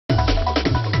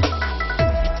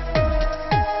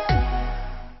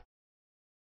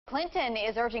Clinton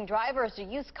is urging drivers to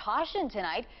use caution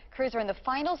tonight. Crews are in the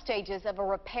final stages of a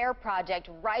repair project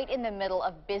right in the middle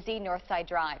of busy Northside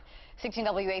Drive. 16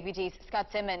 WAPT's Scott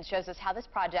Simmons shows us how this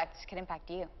project can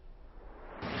impact you.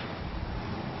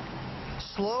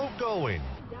 Slow going.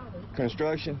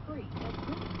 Construction.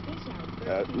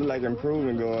 Like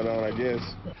improvement going on, I guess.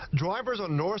 Drivers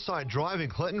on Northside Drive in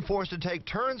Clinton forced to take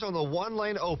turns on the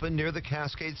one-lane open near the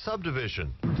Cascade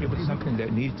subdivision. It was something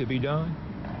that needs to be done,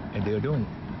 and they're doing it.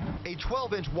 A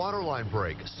 12-inch water line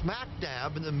break smack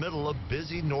dab in the middle of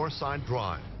busy Northside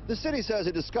Drive. The city says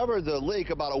it discovered the leak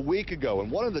about a week ago,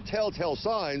 and one of the telltale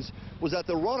signs was that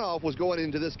the runoff was going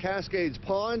into this Cascades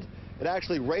pond. It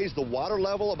actually raised the water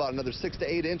level about another 6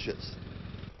 to 8 inches.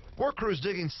 Work crews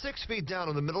digging 6 feet down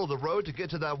in the middle of the road to get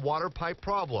to that water pipe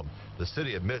problem. The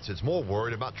city admits it's more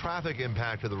worried about traffic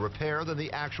impact of the repair than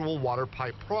the actual water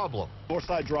pipe problem.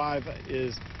 Northside Drive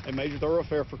is a major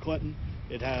thoroughfare for Clinton.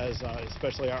 It has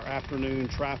especially our afternoon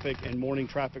traffic and morning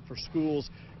traffic for schools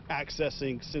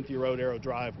accessing Cynthia Road Arrow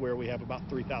Drive, where we have about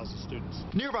 3,000 students.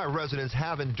 Nearby residents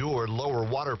have endured lower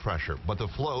water pressure, but the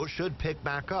flow should pick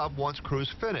back up once crews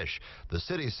finish. The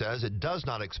city says it does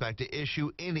not expect to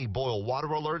issue any boil water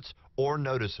alerts or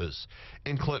notices.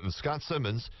 In Clinton, Scott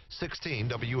Simmons, 16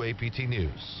 WAPT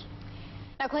News.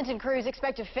 Now, Clinton crews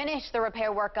expect to finish the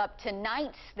repair work up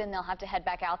tonight. Then they'll have to head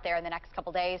back out there in the next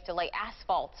couple days to lay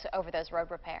asphalt over those road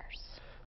repairs.